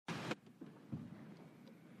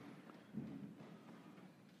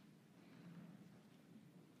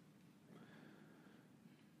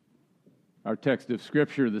Our text of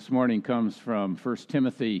Scripture this morning comes from 1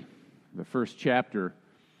 Timothy, the first chapter.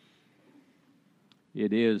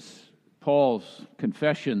 It is Paul's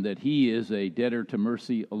confession that he is a debtor to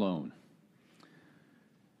mercy alone.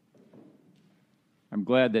 I'm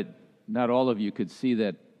glad that not all of you could see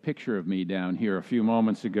that picture of me down here a few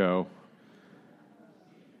moments ago.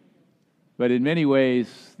 But in many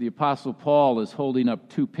ways, the Apostle Paul is holding up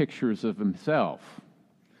two pictures of himself.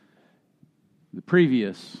 The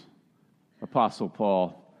previous Apostle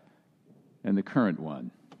Paul and the current one.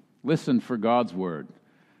 Listen for God's word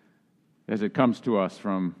as it comes to us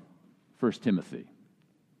from 1 Timothy.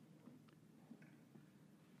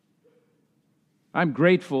 I'm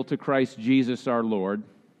grateful to Christ Jesus our Lord,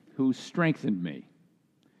 who strengthened me,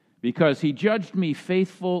 because he judged me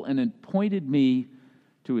faithful and appointed me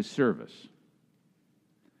to his service.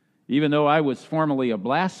 Even though I was formerly a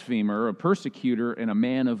blasphemer, a persecutor, and a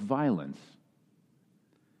man of violence.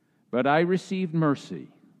 But I received mercy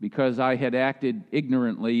because I had acted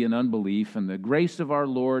ignorantly in unbelief, and the grace of our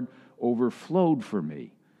Lord overflowed for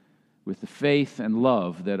me with the faith and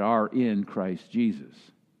love that are in Christ Jesus.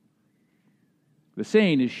 The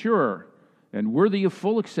saying is sure and worthy of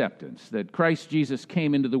full acceptance that Christ Jesus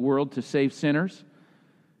came into the world to save sinners,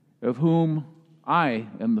 of whom I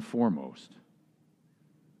am the foremost.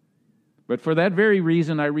 But for that very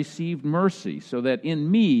reason I received mercy, so that in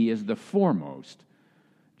me as the foremost,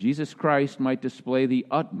 Jesus Christ might display the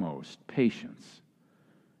utmost patience,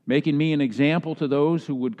 making me an example to those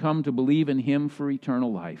who would come to believe in him for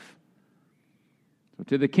eternal life. So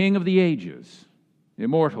to the King of the ages,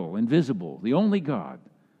 immortal, invisible, the only God,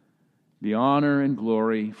 be honor and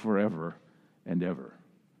glory forever and ever.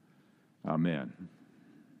 Amen.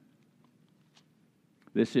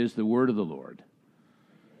 This is the word of the Lord.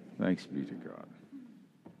 Thanks be to God.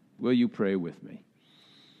 Will you pray with me?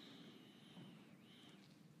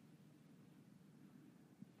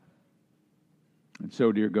 And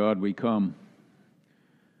so, dear God, we come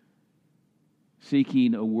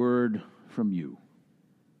seeking a word from you.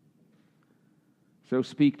 So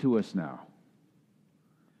speak to us now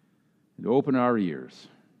and open our ears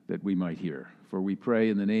that we might hear. For we pray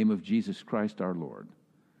in the name of Jesus Christ our Lord.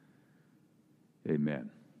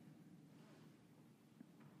 Amen.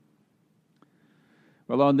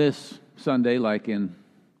 Well, on this Sunday, like in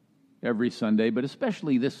every Sunday, but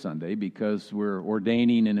especially this Sunday, because we're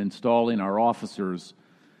ordaining and installing our officers,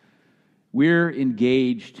 we're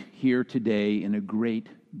engaged here today in a great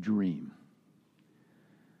dream.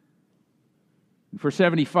 For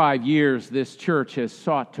 75 years, this church has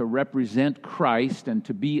sought to represent Christ and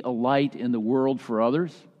to be a light in the world for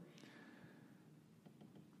others.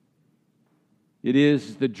 It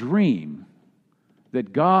is the dream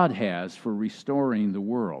that God has for restoring the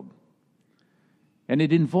world. And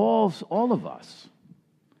it involves all of us.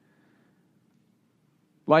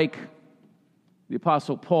 Like the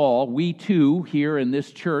Apostle Paul, we too here in this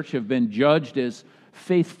church have been judged as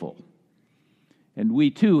faithful. And we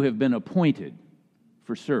too have been appointed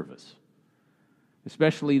for service,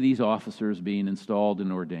 especially these officers being installed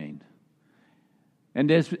and ordained. And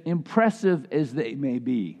as impressive as they may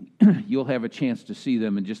be, you'll have a chance to see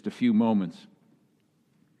them in just a few moments.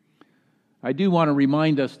 I do want to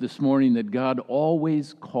remind us this morning that God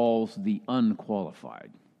always calls the unqualified.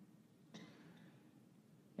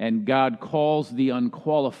 And God calls the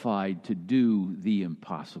unqualified to do the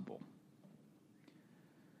impossible.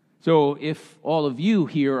 So if all of you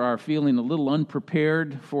here are feeling a little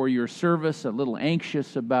unprepared for your service, a little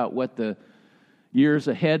anxious about what the years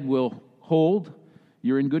ahead will hold,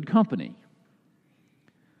 you're in good company.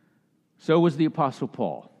 So was the Apostle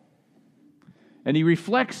Paul. And he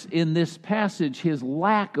reflects in this passage his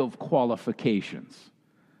lack of qualifications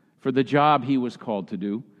for the job he was called to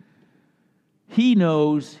do. He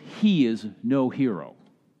knows he is no hero.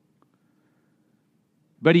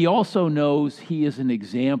 But he also knows he is an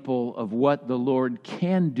example of what the Lord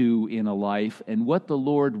can do in a life and what the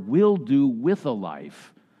Lord will do with a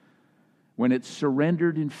life when it's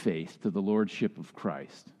surrendered in faith to the Lordship of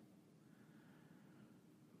Christ.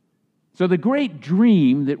 So the great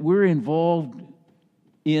dream that we're involved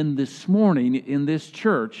in this morning in this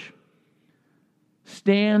church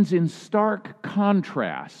stands in stark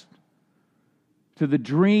contrast to the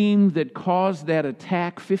dream that caused that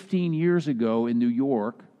attack 15 years ago in New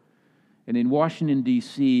York and in Washington,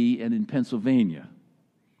 D.C. and in Pennsylvania.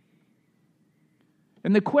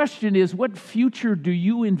 And the question is, what future do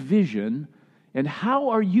you envision, and how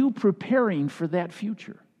are you preparing for that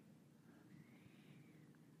future?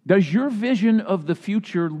 Does your vision of the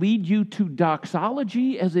future lead you to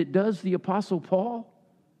doxology as it does the Apostle Paul?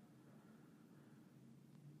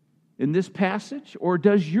 in this passage? Or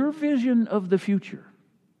does your vision of the future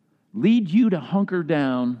lead you to hunker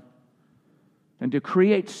down and to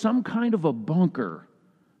create some kind of a bunker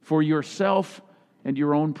for yourself and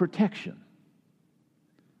your own protection?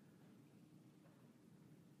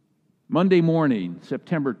 Monday morning,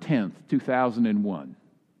 September 10th, 2001,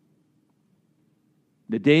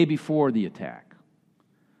 the day before the attack,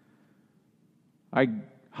 I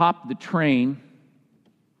hopped the train,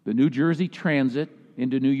 the New Jersey Transit,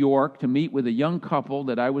 into New York to meet with a young couple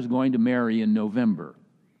that I was going to marry in November.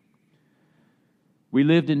 We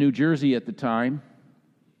lived in New Jersey at the time.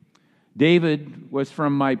 David was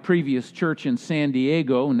from my previous church in San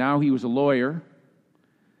Diego. Now he was a lawyer.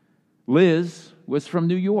 Liz was from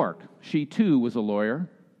New York. She too was a lawyer.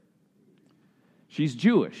 She's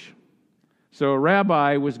Jewish. So a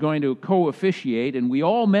rabbi was going to co-officiate, and we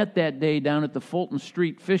all met that day down at the Fulton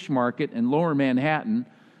Street Fish Market in Lower Manhattan,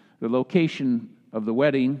 the location of the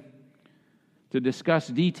wedding, to discuss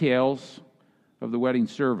details of the wedding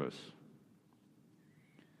service.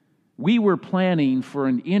 We were planning for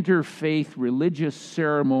an interfaith religious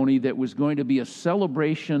ceremony that was going to be a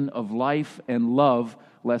celebration of life and love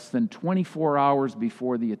less than 24 hours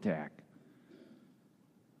before the attack.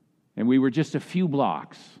 And we were just a few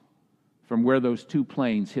blocks from where those two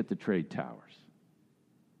planes hit the trade towers.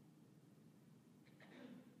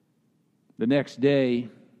 The next day,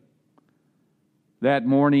 that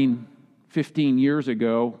morning, 15 years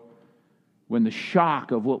ago, when the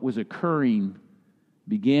shock of what was occurring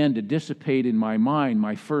began to dissipate in my mind,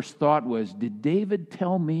 my first thought was, did David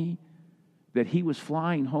tell me that he was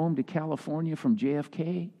flying home to California from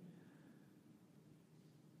JFK?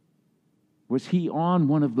 Was he on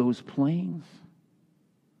one of those planes?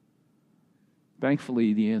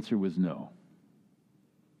 Thankfully, the answer was no.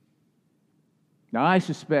 Now, I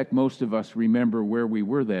suspect most of us remember where we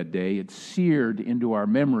were that day. It's seared into our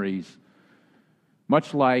memories,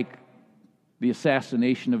 much like the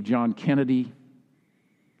assassination of John Kennedy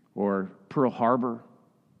or Pearl Harbor.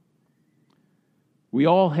 We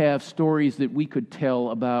all have stories that we could tell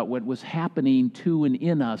about what was happening to and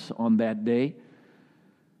in us on that day,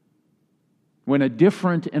 when a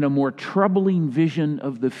different and a more troubling vision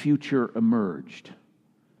of the future emerged.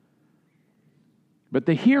 But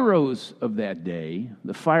the heroes of that day,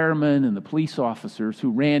 the firemen and the police officers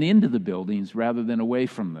who ran into the buildings rather than away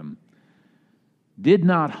from them, did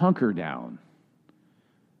not hunker down.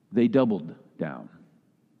 They doubled down.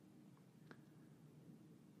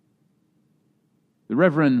 The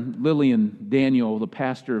Reverend Lillian Daniel, the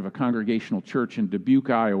pastor of a congregational church in Dubuque,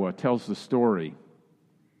 Iowa, tells the story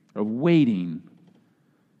of waiting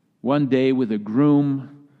one day with a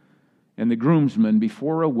groom and the groomsman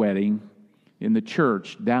before a wedding in the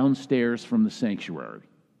church downstairs from the sanctuary.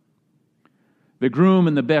 The groom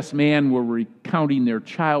and the best man were recounting their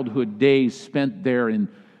childhood days spent there in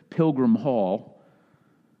Pilgrim Hall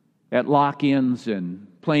at lock-ins and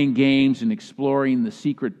playing games and exploring the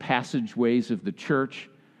secret passageways of the church.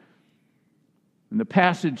 And the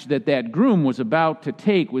passage that groom was about to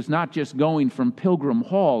take was not just going from Pilgrim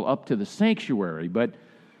Hall up to the sanctuary, but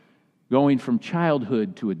going from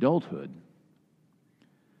childhood to adulthood.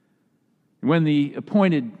 When the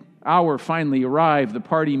appointed hour finally arrived, the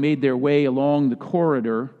party made their way along the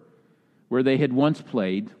corridor where they had once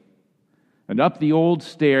played, and up the old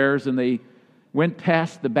stairs, and they went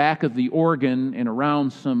past the back of the organ and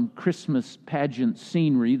around some Christmas pageant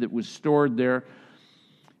scenery that was stored there.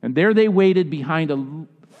 And there they waited behind a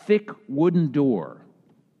thick wooden door.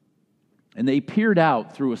 And they peered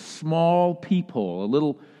out through a small peephole, a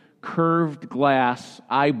little curved glass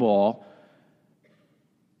eyeball.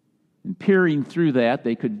 And peering through that,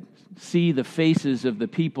 they could see the faces of the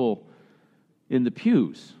people in the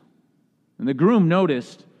pews. And the groom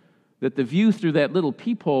noticed that the view through that little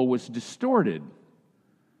peephole was distorted.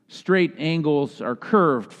 Straight angles are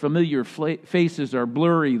curved, familiar faces are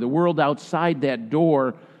blurry. The world outside that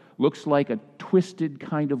door looks like a twisted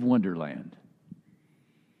kind of wonderland.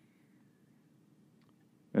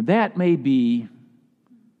 And that may be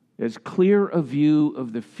as clear a view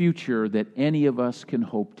of the future that any of us can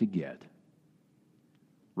hope to get,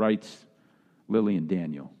 writes Lillian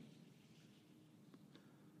Daniel.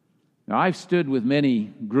 Now, I've stood with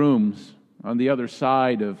many grooms on the other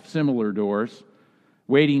side of similar doors,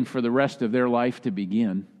 waiting for the rest of their life to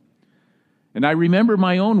begin. And I remember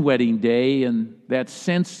my own wedding day and that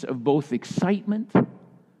sense of both excitement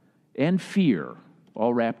and fear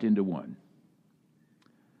all wrapped into one.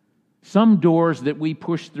 Some doors that we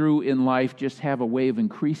push through in life just have a way of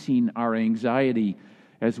increasing our anxiety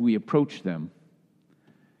as we approach them.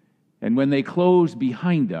 And when they close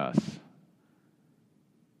behind us,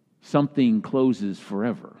 something closes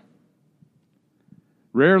forever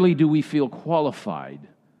Rarely do we feel qualified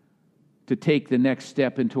to take the next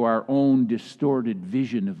step into our own distorted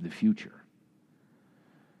vision of the future.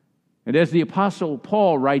 And as the Apostle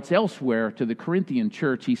Paul writes elsewhere to the Corinthian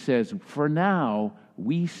church, he says, "For now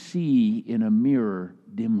we see in a mirror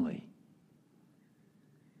dimly."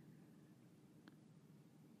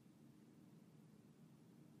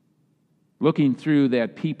 Looking through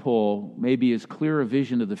that peephole may be as clear a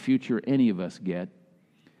vision of the future any of us get.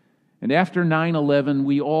 And after 9/11,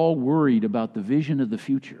 we all worried about the vision of the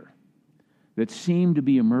future that seemed to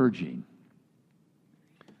be emerging.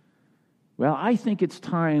 Well, I think it's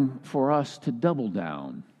time for us to double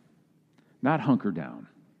down, not hunker down,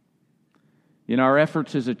 in our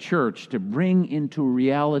efforts as a church to bring into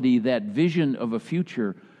reality that vision of a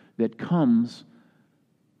future that comes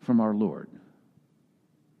from our Lord.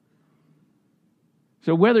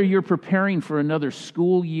 So whether you're preparing for another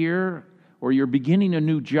school year, or you're beginning a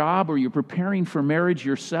new job, or you're preparing for marriage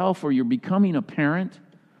yourself, or you're becoming a parent,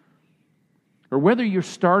 or whether you're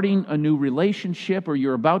starting a new relationship, or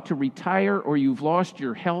you're about to retire, or you've lost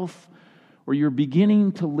your health, or you're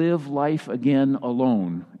beginning to live life again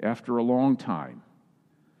alone after a long time,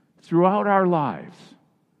 throughout our lives,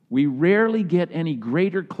 we rarely get any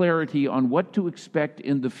greater clarity on what to expect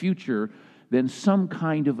in the future than some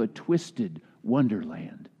kind of a twisted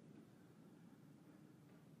wonderland.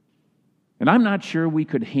 And I'm not sure we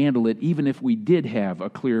could handle it even if we did have a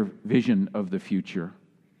clear vision of the future.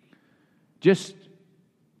 Just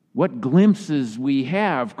what glimpses we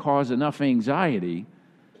have cause enough anxiety.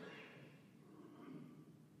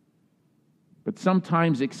 But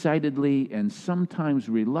sometimes excitedly and sometimes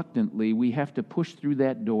reluctantly, we have to push through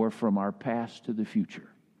that door from our past to the future.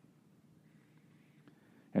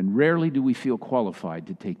 And rarely do we feel qualified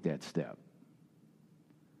to take that step.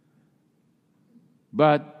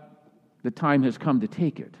 But the time has come to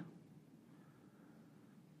take it.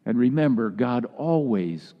 And remember, God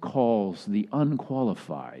always calls the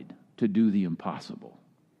unqualified to do the impossible.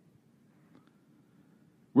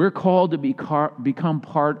 We're called to become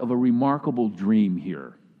part of a remarkable dream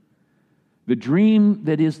here. The dream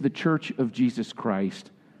that is the Church of Jesus Christ.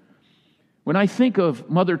 When I think of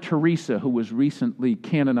Mother Teresa, who was recently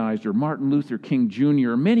canonized, or Martin Luther King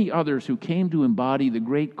Jr., or many others who came to embody the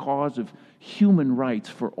great cause of human rights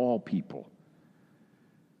for all people,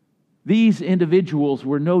 these individuals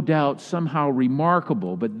were no doubt somehow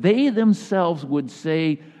remarkable, but they themselves would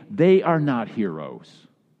say they are not heroes.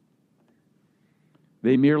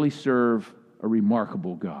 They merely serve a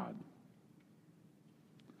remarkable God.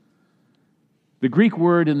 The Greek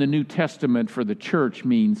word in the New Testament for the church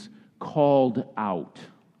means called out.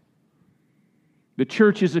 The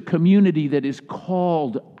church is a community that is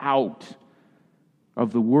called out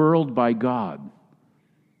of the world by God,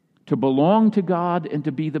 to belong to God and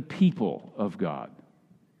to be the people of God.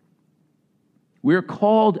 We're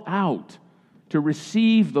called out to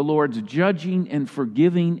receive the Lord's judging and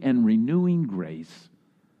forgiving and renewing grace.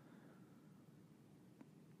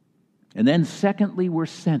 And then secondly, we're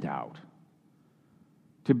sent out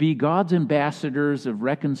to be God's ambassadors of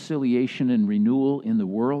reconciliation and renewal in the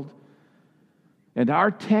world. And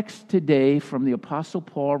our text today from the Apostle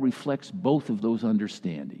Paul reflects both of those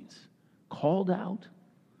understandings. Called out,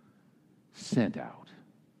 sent out.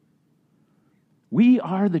 We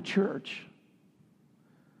are the church.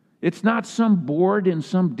 It's not some board in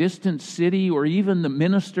some distant city or even the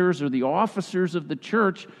ministers or the officers of the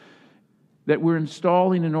church that we're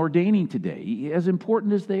installing and ordaining today, as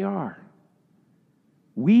important as they are.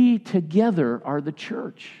 We together are the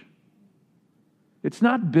church. It's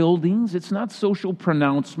not buildings, it's not social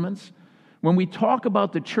pronouncements. When we talk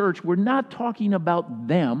about the church, we're not talking about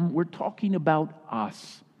them, we're talking about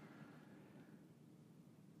us.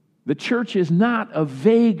 The church is not a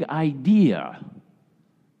vague idea,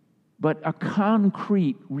 but a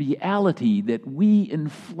concrete reality that we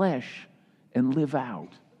enflesh and live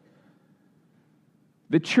out.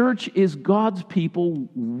 The church is God's people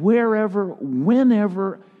wherever,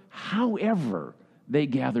 whenever, however they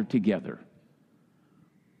gather together.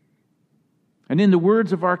 And in the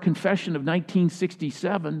words of our confession of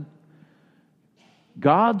 1967,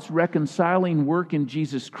 God's reconciling work in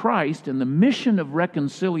Jesus Christ and the mission of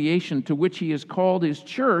reconciliation to which He has called His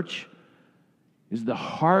church is the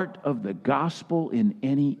heart of the gospel in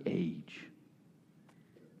any age.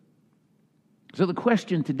 So the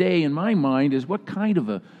question today in my mind is, what kind of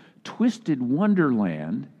a twisted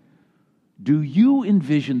wonderland do you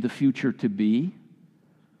envision the future to be?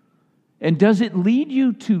 And does it lead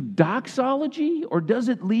you to doxology or does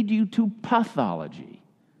it lead you to pathology?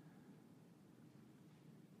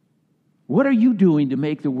 What are you doing to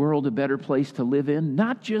make the world a better place to live in?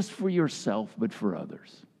 Not just for yourself, but for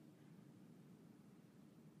others.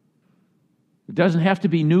 It doesn't have to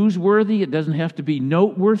be newsworthy. It doesn't have to be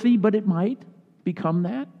noteworthy, but it might become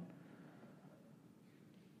that.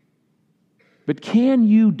 But can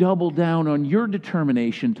you double down on your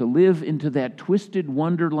determination to live into that twisted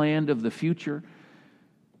wonderland of the future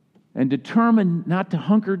and determine not to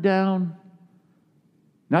hunker down,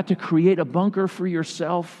 not to create a bunker for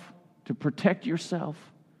yourself, to protect yourself,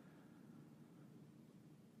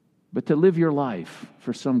 but to live your life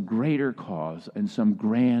for some greater cause and some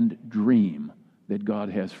grand dream that God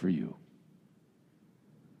has for you?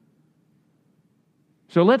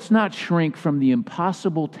 So let's not shrink from the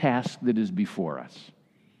impossible task that is before us.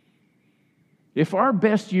 If our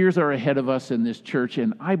best years are ahead of us in this church,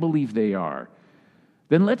 and I believe they are,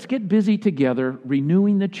 then let's get busy together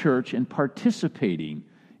renewing the church and participating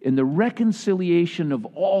in the reconciliation of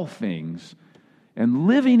all things and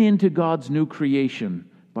living into God's new creation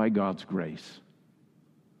by God's grace.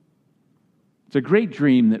 It's a great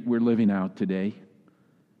dream that we're living out today.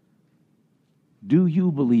 Do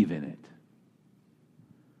you believe in it?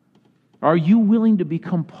 Are you willing to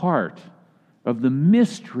become part of the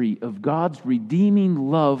mystery of God's redeeming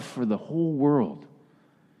love for the whole world?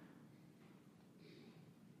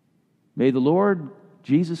 May the Lord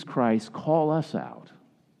Jesus Christ call us out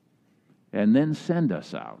and then send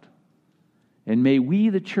us out. And may we,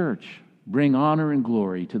 the church, bring honor and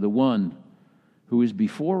glory to the one who is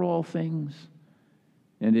before all things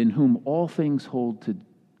and in whom all things hold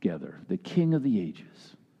together, the King of the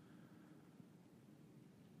ages.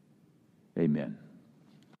 Amen.